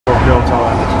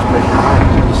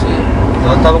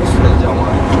何タバコ吸ってんじゃんお前。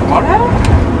あれ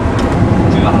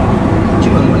10万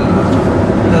10万ぐらい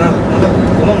だな。なんか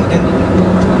5万も出んの。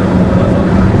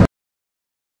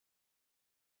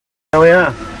Oh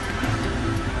yeah.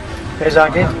 Hey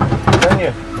Zaki, don't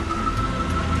you?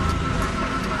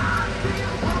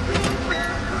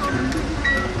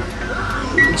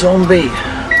 Zombie.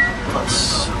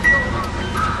 That's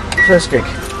first gig.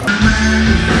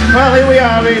 Well, here we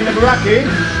are in Nagaraki.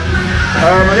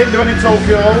 I didn't do any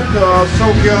Tokyo because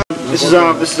Tokyo. This is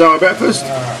our breakfast.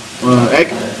 Egg,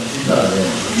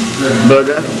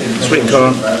 burger, sweet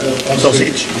corn,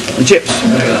 sausage, and chips.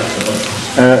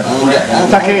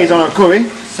 Take is on a curry.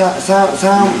 Jan's on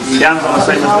the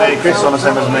same as me. Chris on the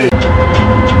same as me.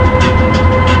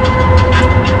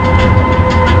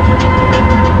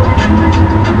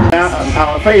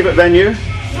 Our favourite venue.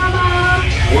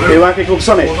 You like it called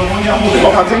Sonic?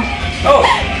 What hunting? Oh!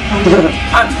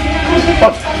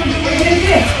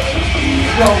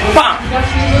 What? Pan!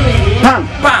 Pan!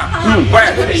 Pan!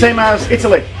 Where? Same as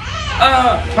Italy.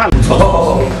 Pan.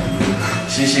 Oh!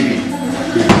 CCB.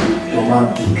 ロマ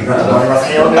ンティックが終わりま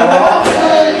せんよ。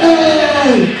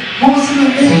もうすぐメ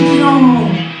インの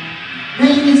メ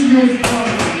インですね。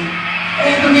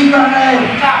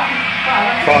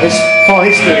For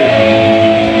history.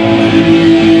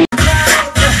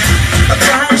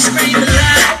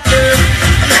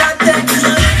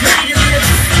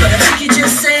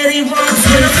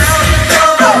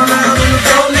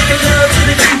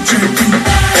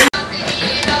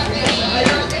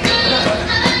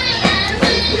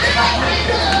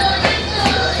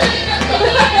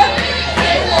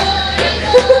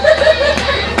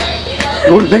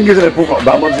 Don't think it's a poke up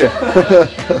that much here.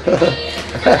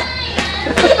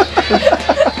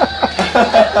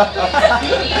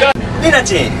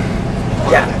 Linachin!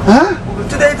 Yeah. Huh?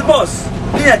 Today's boss.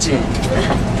 Linachin.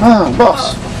 Ah,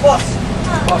 boss. Boss.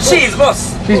 She is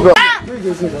boss. She's boss.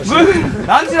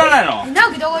 なん知らないの？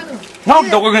直樹どこ行くの？直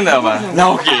樹どこ行くんだよお前。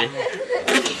直樹。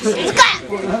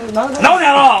直樹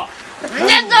やろう。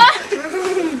なんで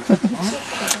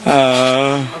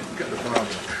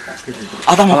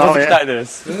頭こすきたいで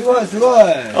す。すごいすごい。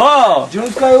おお。ジュ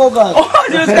ンスカイウォーカー。おお、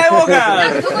ジュンスカイウォーカ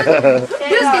ー。ユース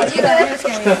ケ違うユース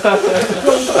ケ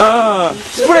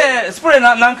スプレー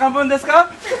何巻分ですか？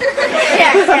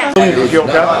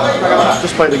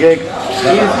 Just play the gig.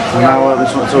 Now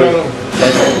this one's all.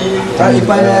 いっ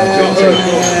ぱいね。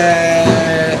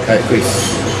はい、クイ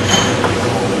ズ。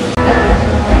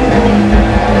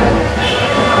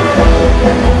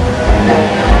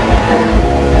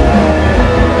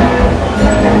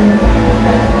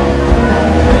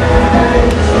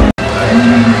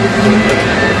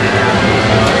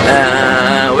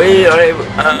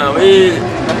We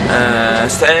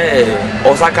stay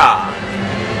Osaka,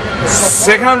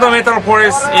 second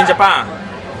metropolis in Japan.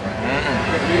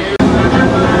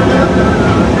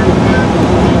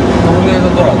 トルネード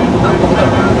ドラゴン。